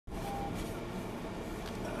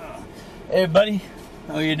Hey everybody,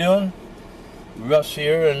 how you doing? Russ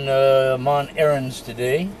here, and I'm on errands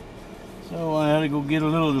today. So I had to go get a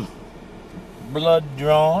little blood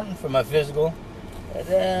drawn for my physical, and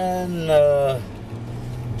then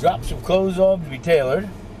drop some clothes off to be tailored.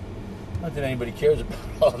 Not that anybody cares about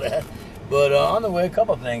all that, but on the way, a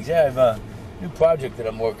couple of things. Yeah, I have a new project that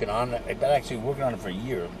I'm working on. I've been actually working on it for a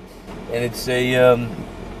year, and it's a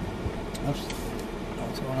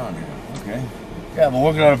what's going on here? Okay, yeah, I've been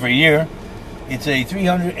working on it for a year. It's a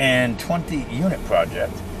 320 unit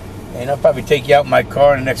project, and I'll probably take you out in my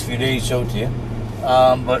car in the next few days, show it to you.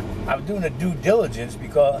 But I'm doing a due diligence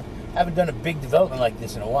because I haven't done a big development like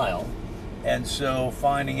this in a while, and so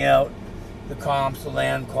finding out the comps, the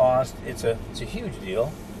land cost, it's a huge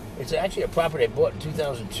deal. It's actually a property I bought in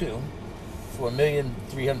 2002 for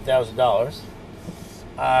 $1,300,000.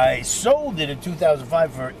 I sold it in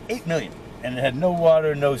 2005 for $8 million, and it had no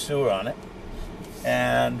water, no sewer on it.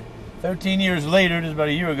 And 13 years later, just about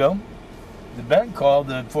a year ago, the bank called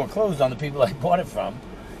to foreclose on the people I bought it from,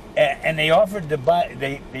 and they offered to buy.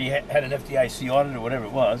 They had an FDIC audit or whatever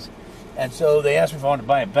it was, and so they asked me if I wanted to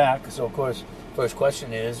buy it back. So of course, first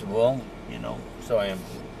question is, well, sorry, I'm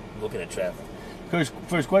looking at traffic.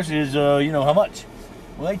 First question is, how much?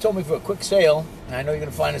 Well, they told me for a quick sale, and I know you're going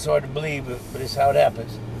to find this hard to believe, but it's how it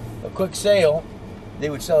happens. A quick sale, they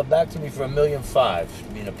would sell it back to me for $1.5 million,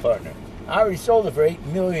 being a partner. I already sold it for $8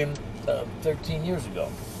 million 13 years ago.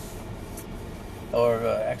 Or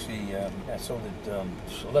actually, I sold it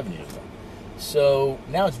 11 years ago. So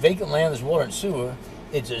now it's vacant land, there's water and sewer.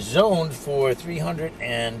 It's zoned for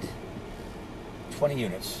 320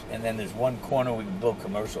 units. And then there's one corner we can build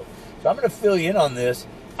commercial. So I'm going to fill you in on this.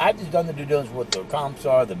 I've just done the due diligence, what the comps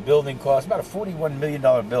are, the building cost, about a $41 million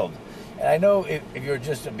build. And I know if you're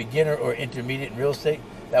just a beginner or intermediate in real estate,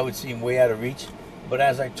 that would seem way out of reach. But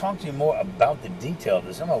as I talk to you more about the detail of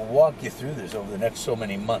this, I'm going to walk you through this over the next so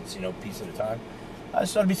many months, piece at a time.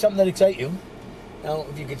 It's going to be something that excites you. Now,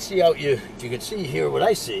 if you can see here what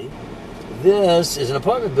I see, this is an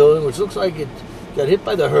apartment building which looks like it got hit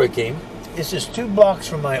by the hurricane. It's just 2 blocks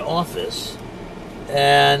from my office,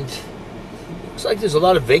 and looks like there's a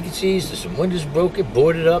lot of vacancies. There's some windows broken,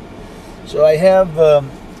 boarded up. So I have one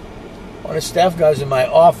of the staff guys in my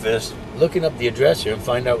office looking up the address here and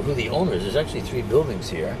find out who the owner is. There's actually 3 buildings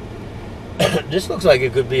here. This looks like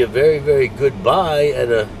it could be a very, very good buy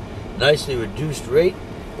at a nicely reduced rate.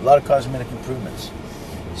 A lot of cosmetic improvements.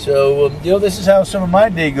 So, this is how some of my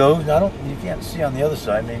day goes. Now, you can't see on the other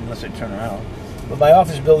side, maybe unless I turn around. But my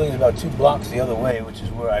office building is about 2 blocks the other way, which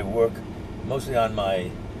is where I work, mostly on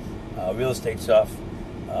my real estate stuff.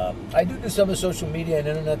 I do some of the social media and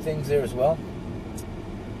internet things there as well.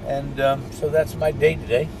 And so that's my day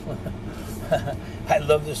today. I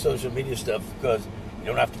love the social media stuff because you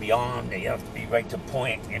don't have to be on, you have to be right to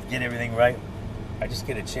point, you have to get everything right. I just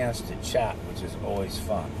get a chance to chat, which is always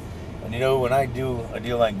fun. And when I do a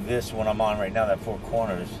deal like this, when I'm on right now, that 4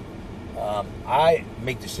 corners, I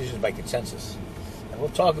make decisions by consensus. And we'll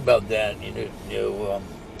talk about that, maybe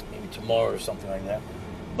tomorrow or something like that.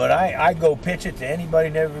 But I go pitch it to anybody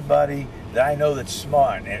and everybody that I know that's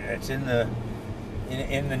smart and it's in the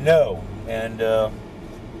know, and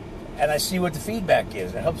I see what the feedback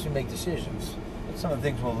is. It helps you make decisions. That's some of the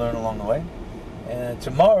things we'll learn along the way. And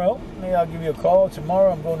tomorrow, maybe I'll give you a call.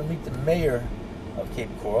 Tomorrow I'm going to meet the mayor of Cape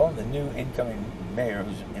Coral, the new incoming mayor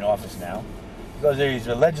who's in office now, because he's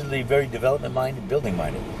allegedly very development-minded,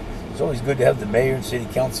 building-minded. It's always good to have the mayor and city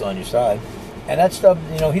council on your side. And that stuff,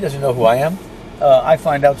 he doesn't know who I am. I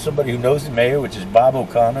find out somebody who knows the mayor, which is Bob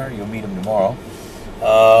O'Connor. You'll meet him tomorrow.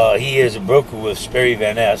 He is a broker with Sperry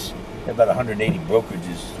Van Ness. They have about 180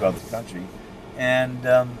 brokerages throughout the country. And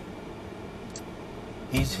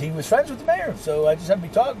he was friends with the mayor. So I just happened to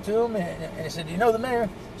be talking to him, and he said, "Do you know the mayor?"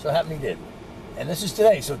 So I happened he did. And this is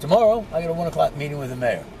today. So tomorrow, I got a 1 o'clock meeting with the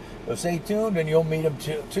mayor. So stay tuned, and you'll meet him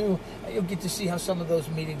too. And you'll get to see how some of those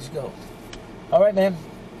meetings go. All right, man.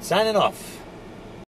 Signing off.